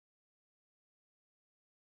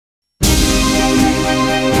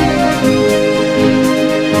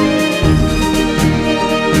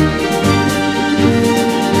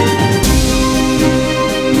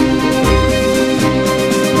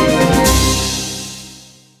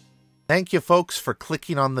Thank you folks for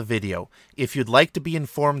clicking on the video. If you'd like to be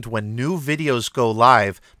informed when new videos go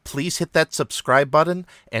live, please hit that subscribe button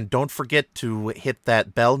and don't forget to hit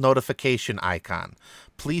that bell notification icon.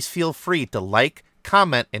 Please feel free to like,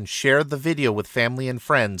 comment, and share the video with family and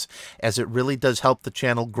friends, as it really does help the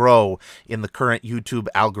channel grow in the current YouTube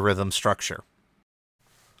algorithm structure.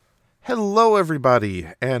 Hello everybody,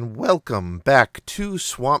 and welcome back to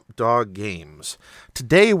Swamp Dog Games.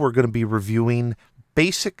 Today we're going to be reviewing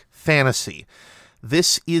Basic Fantasy.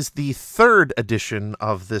 This is the third edition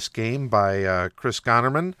of this game by Chris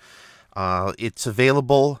Gonnerman. It's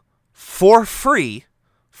available for free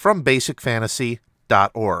from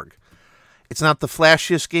basicfantasy.org. It's not the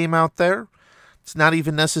flashiest game out there. It's not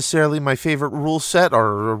even necessarily my favorite rule set,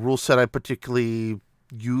 or a rule set I particularly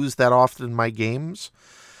use that often in my games.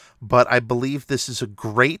 But I believe this is a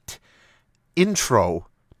great intro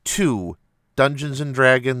to Dungeons &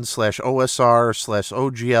 Dragons / OSR /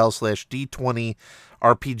 OGL / D20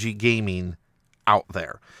 RPG gaming out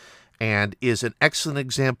there, and is an excellent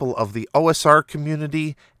example of the OSR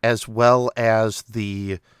community as well as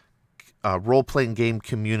the role-playing game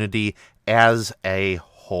community as a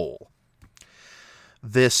whole.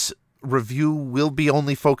 This review will be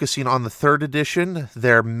only focusing on the third edition.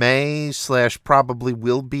 There may / probably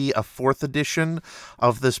will be a fourth edition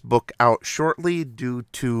of this book out shortly due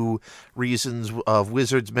to reasons of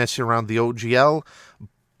Wizards messing around the OGL.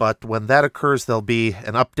 But when that occurs, there'll be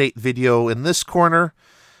an update video in this corner.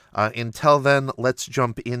 Until then, let's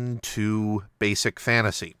jump into Basic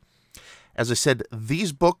Fantasy. As I said,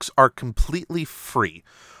 these books are completely free.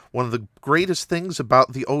 One of the greatest things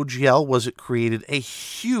about the OGL was it created a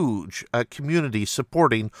huge community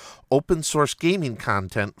supporting open source gaming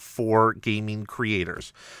content for gaming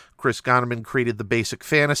creators. Chris Gonnerman created the Basic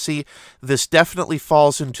Fantasy. This definitely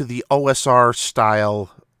falls into the OSR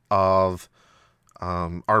style of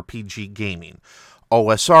RPG gaming.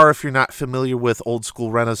 OSR, if you're not familiar with old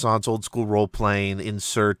school Renaissance, old school role-playing,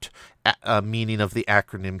 insert meaning of the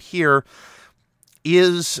acronym here,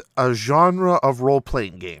 is a genre of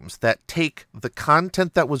role-playing games that take the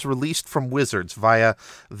content that was released from Wizards via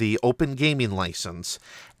the Open Gaming License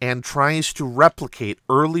and tries to replicate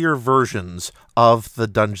earlier versions of the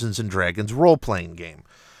Dungeons & Dragons role-playing game.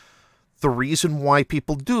 The reason why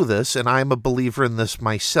people do this, and I'm a believer in this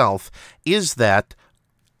myself, is that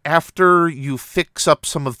after you fix up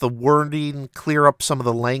some of the wording, clear up some of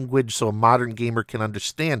the language so a modern gamer can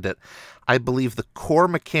understand it, I believe the core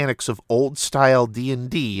mechanics of old-style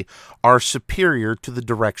D&D are superior to the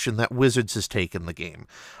direction that Wizards has taken the game.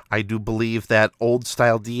 I do believe that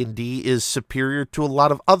old-style D&D is superior to a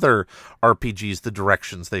lot of other RPGs, the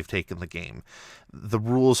directions they've taken the game. The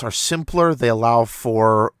rules are simpler. They allow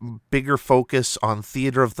for bigger focus on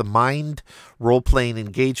theater of the mind, role-playing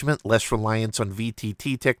engagement, less reliance on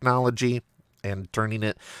VTT technology, and turning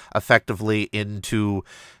it effectively into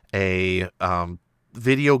a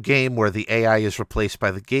video game where the AI is replaced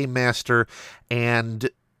by the game master, and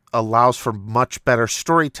allows for much better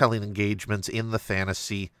storytelling engagements in the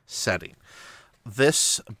fantasy setting.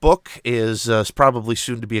 This book is probably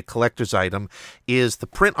soon to be a collector's item, is the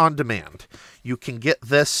print on demand. You can get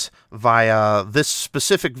this via, this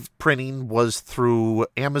specific printing was through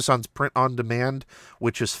Amazon's print on demand,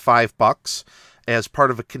 which is $5. As part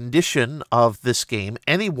of a condition of this game,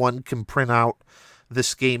 anyone can print out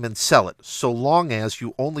this game and sell it, so long as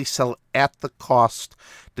you only sell it at the cost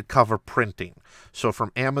to cover printing. So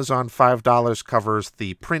from Amazon, $5 covers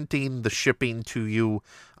the printing, the shipping to you.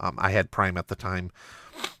 I had Prime at the time,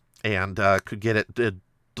 and could get it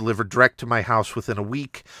delivered direct to my house within a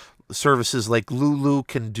week. Services like Lulu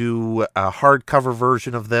can do a hardcover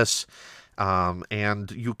version of this,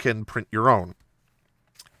 and you can print your own.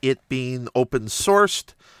 It being open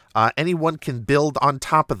sourced, anyone can build on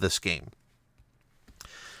top of this game.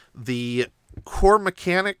 The core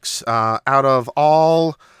mechanics out of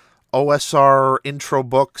all OSR intro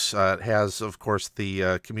books, it has, of course,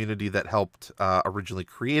 the community that helped originally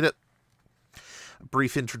create it. A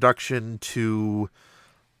brief introduction to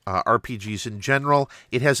RPGs in general.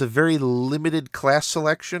 It has a very limited class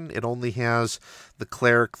selection. It only has the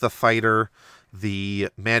cleric, the fighter, the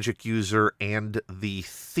magic user, and the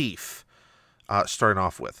thief. Starting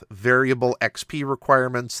off with variable XP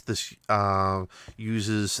requirements. This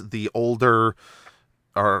uses the older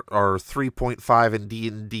or 3.5 in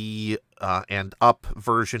D&D and up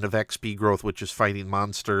version of XP growth, which is fighting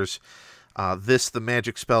monsters. The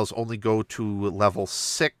magic spells only go to level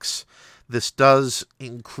 6. This does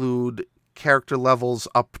include character levels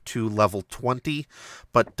up to level 20,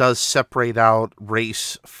 but does separate out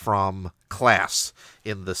race from class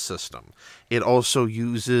in this system. It also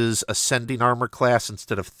uses Ascending Armor class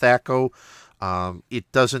instead of THAC0.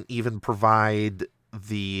 It doesn't even provide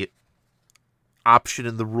the option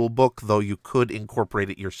in the rulebook, though you could incorporate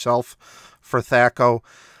it yourself for THAC0.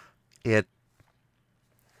 It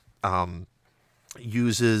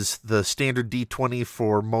uses the standard D20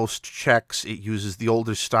 for most checks. It uses the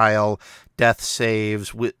older style death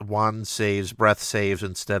saves, wand saves, breath saves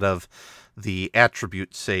instead of the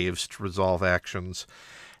attribute saves to resolve actions.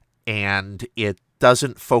 And it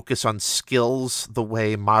doesn't focus on skills the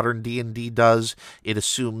way modern D&D does. It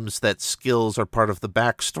assumes that skills are part of the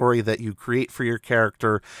backstory that you create for your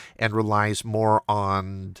character and relies more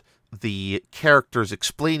on the characters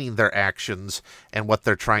explaining their actions and what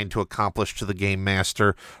they're trying to accomplish to the game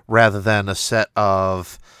master, rather than a set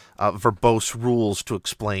of verbose rules to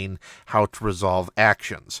explain how to resolve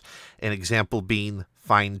actions. An example being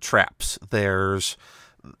find traps. There's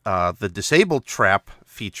the disabled trap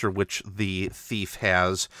feature, which the thief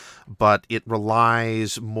has, but it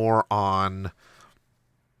relies more on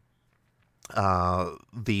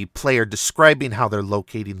the player describing how they're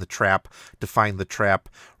locating the trap to find the trap,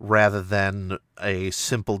 rather than a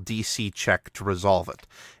simple DC check to resolve it.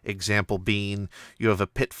 Example being, you have a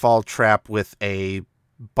pitfall trap with a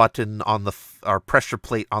button on the or pressure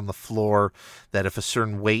plate on the floor that if a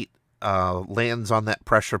certain weight lands on that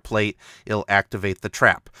pressure plate, it'll activate the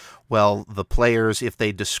trap. Well, the players, if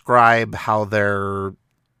they describe how they're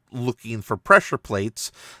looking for pressure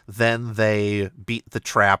plates, then they beat the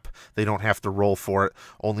trap. They don't have to roll for it.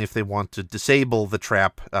 Only if they want to disable the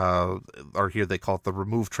trap, or here they call it the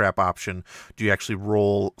remove trap option, do you actually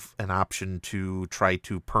roll an option to try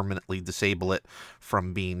to permanently disable it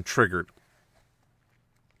from being triggered.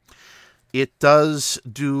 It does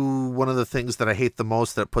do one of the things that I hate the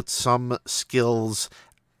most, that puts some skills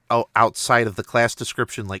outside of the class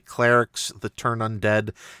description, like clerics. The turn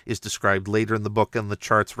undead is described later in the book and the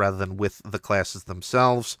charts rather than with the classes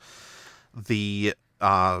themselves. The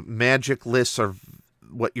magic lists are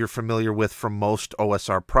what you're familiar with from most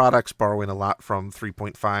OSR products, borrowing a lot from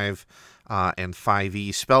 3.5 and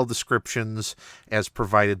 5e spell descriptions as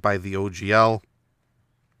provided by the OGL.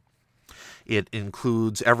 It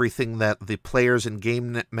includes everything that the players and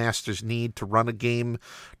game masters need to run a game,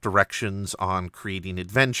 directions on creating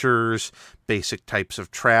adventures, basic types of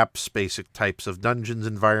traps, basic types of dungeons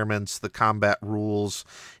environments, the combat rules,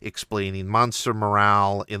 explaining monster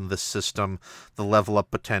morale in the system, the level up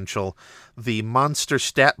potential. The monster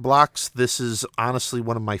stat blocks, this is honestly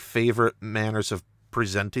one of my favorite manners of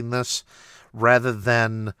presenting this, rather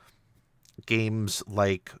than games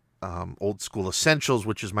like Old School Essentials,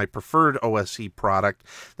 which is my preferred OSE product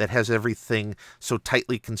that has everything so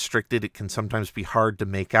tightly constricted it can sometimes be hard to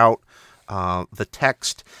make out the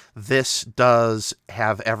text. This does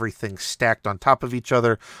have everything stacked on top of each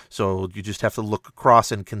other, so you just have to look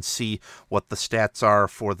across and can see what the stats are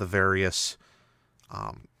for the various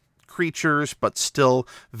creatures, but still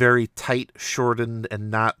very tight, shortened,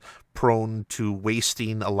 and not prone to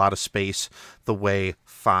wasting a lot of space the way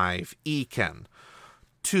 5e can.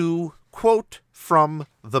 To quote from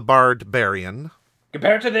the Barbarian,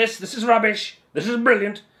 "Compared to this is rubbish. This is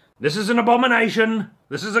brilliant. This is an abomination.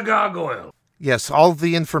 This is a gargoyle." Yes, all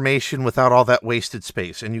the information without all that wasted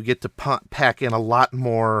space, and you get to pack in a lot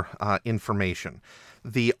more information.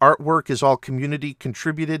 The artwork is all community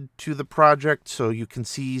contributed to the project, so you can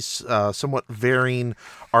see somewhat varying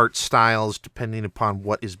art styles depending upon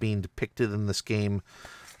what is being depicted in this game.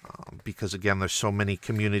 Because, again, there's so many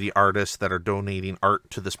community artists that are donating art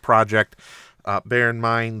to this project. Bear in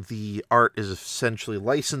mind, the art is essentially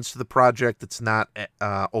licensed to the project. It's not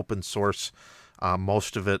open source,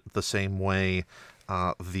 most of it the same way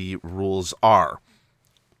the rules are.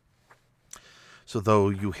 So though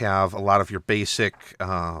you have a lot of your basic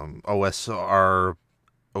OSR,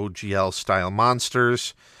 OGL-style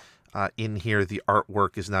monsters, in here the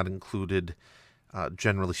artwork is not included,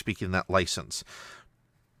 generally speaking, in that license.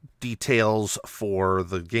 Details for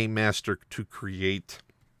the game master to create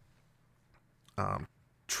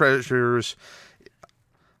treasures,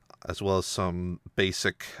 as well as some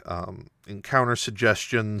basic encounter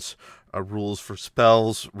suggestions, rules for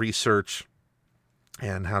spells, research,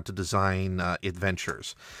 and how to design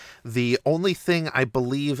adventures. The only thing I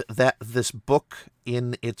believe that this book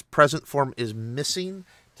in its present form is missing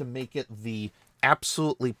to make it the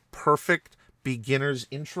absolutely perfect beginner's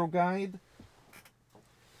intro guide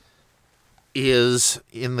is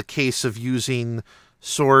in the case of using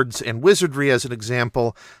Swords and Wizardry as an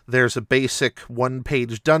example, there's a basic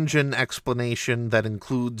one-page dungeon explanation that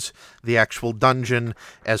includes the actual dungeon,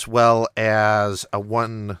 as well as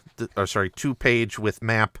a two-page with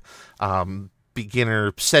map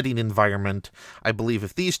beginner setting environment. I believe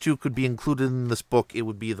if these two could be included in this book, it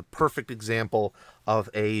would be the perfect example of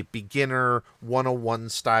a beginner 101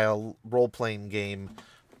 style role-playing game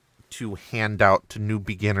to hand out to new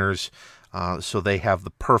beginners, so they have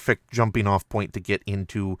the perfect jumping off point to get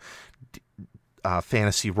into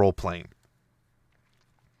fantasy role-playing.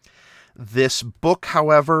 This book,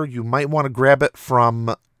 however, you might want to grab it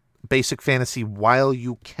from Basic Fantasy while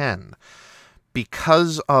you can,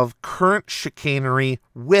 because of current chicanery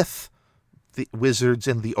with the Wizards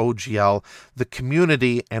and the OGL, the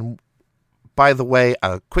community. And by the way,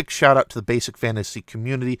 a quick shout out to the Basic Fantasy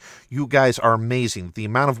community. You guys are amazing. The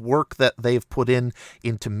amount of work that they've put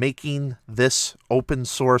into making this open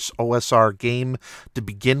source OSR game to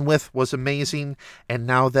begin with was amazing. And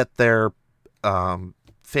now that their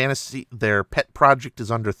pet project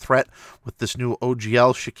is under threat with this new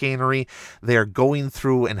OGL chicanery, they're going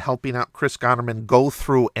through and helping out Chris Gonerman go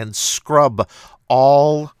through and scrub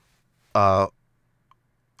all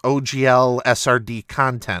OGL SRD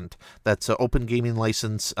content, that's Open Gaming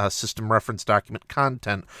License System Reference Document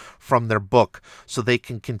content, from their book, so they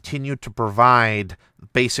can continue to provide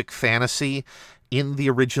Basic Fantasy in the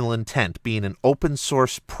original intent, being an open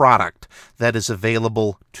source product that is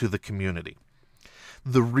available to the community.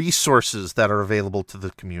 The resources that are available to the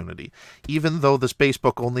community. Even though this base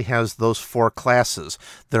book only has those 4 classes,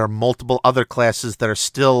 there are multiple other classes that are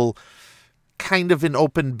still kind of in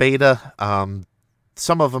open beta.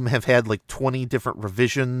 Some of them have had like 20 different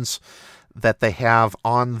revisions that they have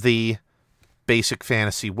on the Basic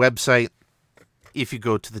Fantasy website. If you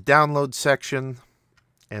go to the download section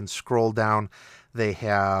and scroll down, they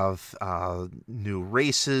have new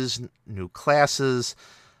races, new classes.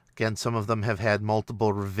 Again, some of them have had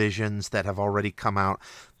multiple revisions that have already come out.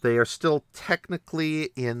 They are still technically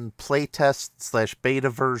in playtest / beta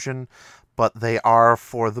version, but they are,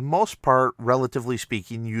 for the most part, relatively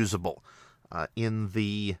speaking, usable in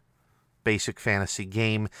the Basic Fantasy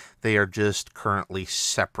game. They are just currently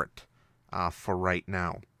separate for right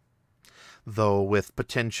now. Though with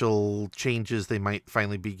potential changes, they might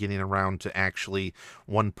finally be getting around to actually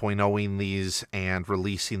 1.0ing these and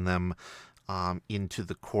releasing them into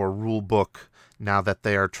the core rulebook, now that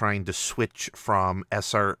they are trying to switch from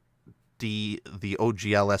SRD, the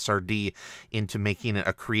OGL SRD, into making it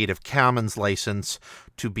a Creative Commons license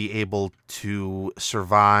to be able to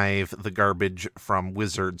survive the garbage from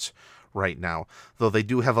Wizards right now. Though they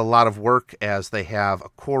do have a lot of work, as they have a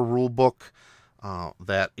core rulebook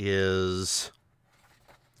that is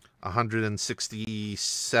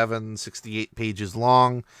 168 pages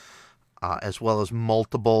long, as well as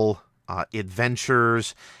multiple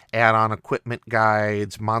adventures, add-on equipment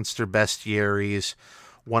guides, monster bestiaries.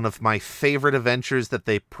 One of my favorite adventures that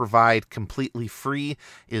they provide completely free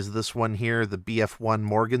is this one here, the BF1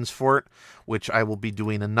 Morgan's Fort, which I will be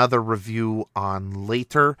doing another review on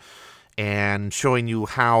later, and showing you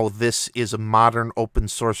how this is a modern open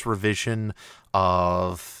source revision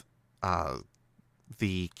of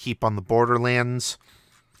the Keep on the Borderlands.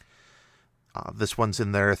 This one's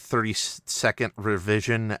in their 32nd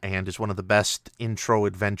revision and is one of the best intro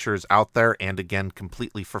adventures out there, and again,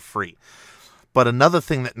 completely for free. But another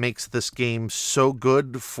thing that makes this game so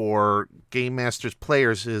good for Game Master's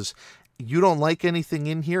players is, you don't like anything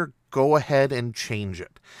in here, go ahead and change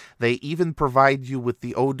it. They even provide you with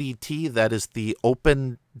the ODT, that is the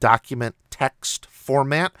Open Document Text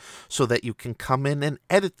format, so that you can come in and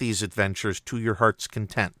edit these adventures to your heart's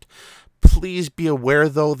content. Please be aware,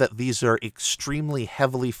 though, that these are extremely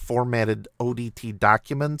heavily formatted ODT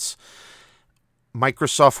documents.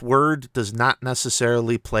 Microsoft Word does not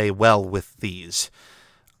necessarily play well with these.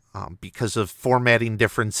 Because of formatting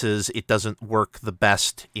differences, it doesn't work the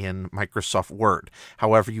best in Microsoft Word.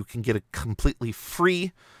 However, you can get a completely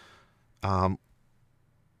free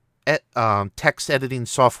text editing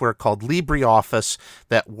software called LibreOffice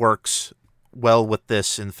that works well with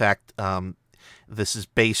this. In fact, this is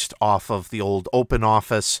based off of the old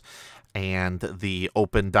OpenOffice, and the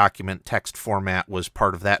Open Document Text format was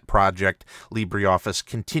part of that project. LibreOffice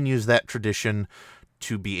continues that tradition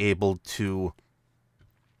to be able to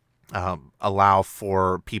allow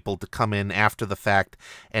for people to come in after the fact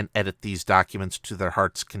and edit these documents to their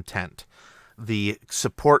heart's content. The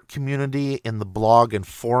support community in the blog and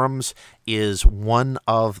forums is one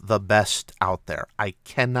of the best out there. I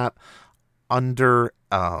cannot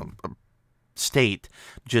state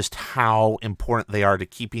just how important they are to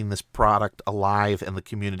keeping this product alive and the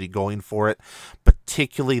community going for it.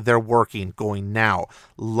 Particularly, they're going now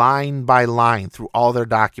line by line through all their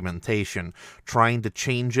documentation, trying to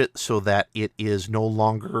change it so that it is no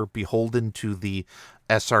longer beholden to the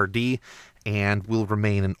SRD and will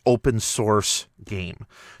remain an open source game.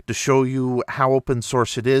 To show you how open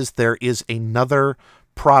source it is, there is another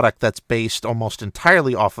product that's based almost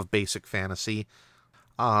entirely off of Basic Fantasy.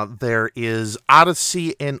 There is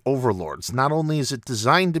Odyssey and Overlords. Not only is it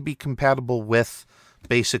designed to be compatible with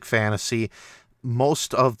Basic Fantasy,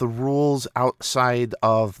 most of the rules outside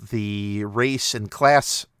of the race and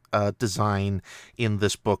class design in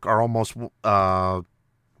this book are almost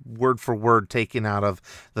word for word taken out of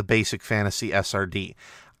the Basic Fantasy SRD.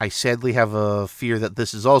 I sadly have a fear that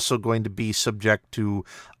this is also going to be subject to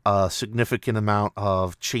a significant amount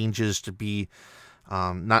of changes to be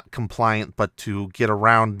not compliant, but to get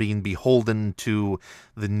around being beholden to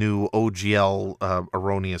the new OGL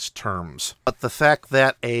erroneous terms. But the fact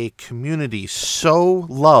that a community so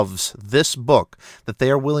loves this book that they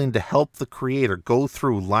are willing to help the creator go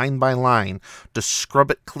through line by line to scrub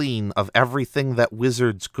it clean of everything that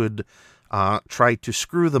Wizards could try to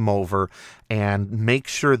screw them over and make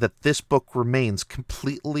sure that this book remains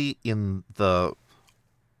completely in the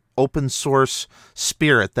open source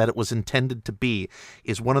spirit that it was intended to be,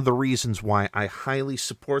 is one of the reasons why I highly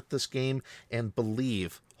support this game and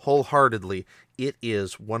believe wholeheartedly it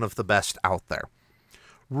is one of the best out there.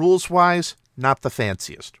 Rules-wise, not the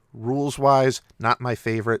fanciest. Rules-wise, not my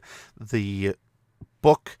favorite. The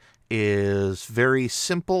book is very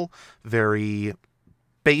simple, very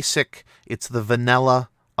basic. It's the vanilla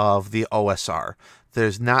of the OSR.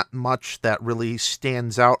 There's not much that really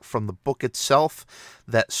stands out from the book itself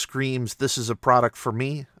that screams, this is a product for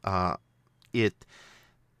me. But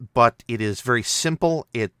it is very simple.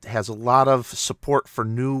 It has a lot of support for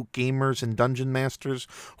new gamers and dungeon masters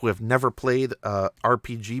who have never played a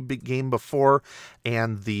RPG big game before,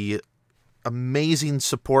 and the amazing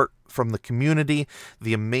support from the community,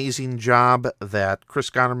 the amazing job that Chris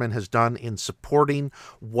Gonnerman has done in supporting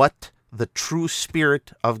what the true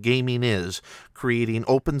spirit of gaming is, creating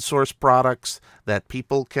open source products that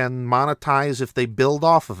people can monetize if they build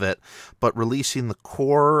off of it, but releasing the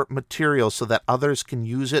core material so that others can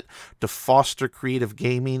use it to foster creative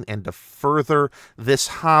gaming and to further this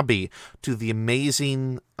hobby to the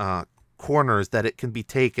amazing corners that it can be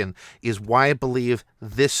taken, is why I believe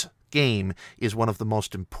this game is one of the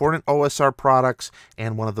most important OSR products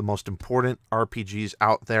and one of the most important RPGs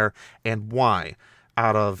out there, and why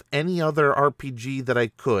out of any other RPG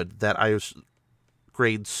that I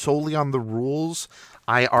grade solely on the rules,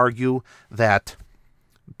 I argue that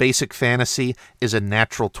Basic Fantasy is a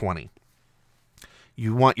natural 20.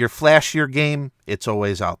 You want your flashier game, it's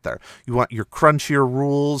always out there. You want your crunchier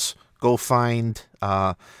rules, go find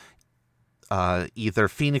either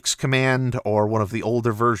Phoenix Command or one of the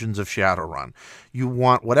older versions of Shadowrun. You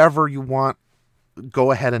want whatever you want,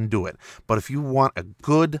 go ahead and do it. But if you want a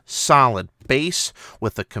good, solid base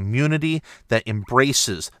with a community that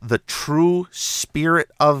embraces the true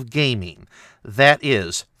spirit of gaming, that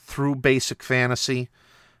is through Basic Fantasy.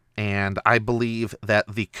 And I believe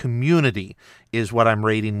that the community is what I'm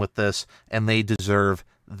rating with this, and they deserve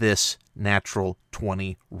this natural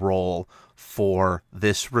 20 roll for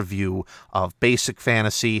this review of Basic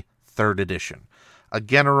Fantasy 3rd edition.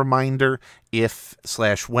 Again, a reminder,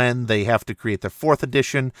 if/when they have to create their 4th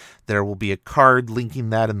edition, there will be a card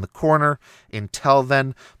linking that in the corner. Until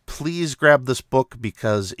then, please grab this book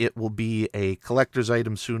because it will be a collector's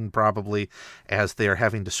item soon, probably, as they are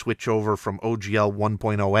having to switch over from OGL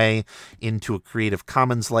 1.0a into a Creative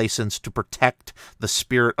Commons license to protect the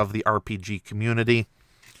spirit of the RPG community.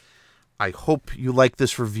 I hope you like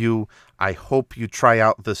this review. I hope you try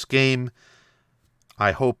out this game.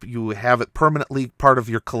 I hope you have it permanently part of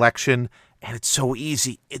your collection, and it's so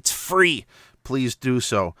easy. It's free. Please do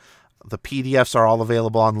so. The PDFs are all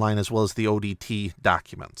available online as well as the ODT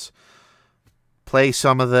documents. Play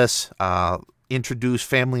some of this. Introduce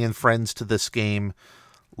family and friends to this game.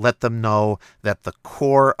 Let them know that the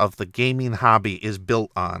core of the gaming hobby is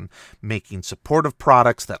built on making supportive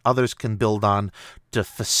products that others can build on to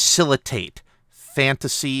facilitate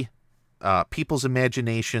fantasy, people's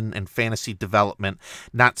imagination and fantasy development,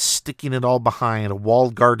 not sticking it all behind a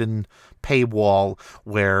walled garden paywall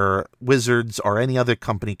where Wizards or any other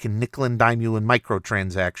company can nickel and dime you in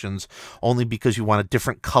microtransactions only because you want a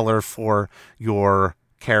different color for your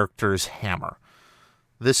character's hammer.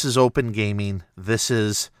 This is open gaming. This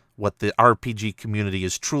is what the RPG community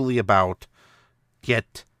is truly about.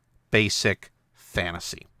 Get Basic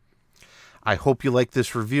Fantasy. I hope you like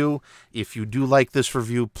this review. If you do like this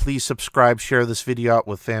review, please subscribe, share this video out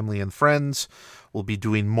with family and friends. We'll be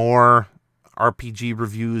doing more RPG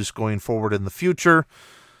reviews going forward in the future.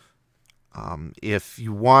 If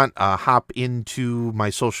you want, hop into my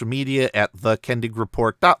social media at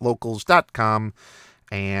thekendigreport.locals.com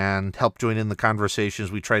and help join in the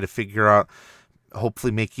conversations. We try to figure out,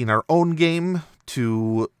 hopefully making our own game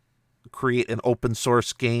to create an open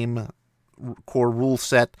source game core rule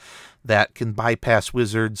set that can bypass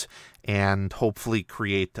wizards and hopefully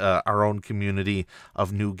create our own community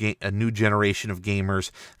of a new generation of gamers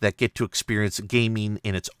that get to experience gaming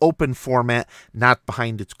in its open format, not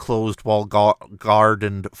behind its closed wall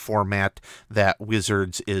gardened format that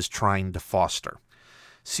Wizards is trying to foster.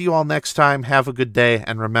 See you all next time. Have a good day,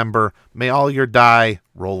 and remember, may all your die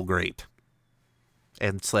roll great.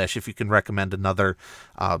 And / if you can recommend another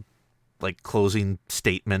closing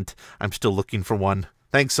statement. I'm still looking for one.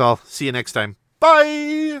 Thanks all. See you next time.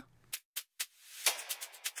 Bye!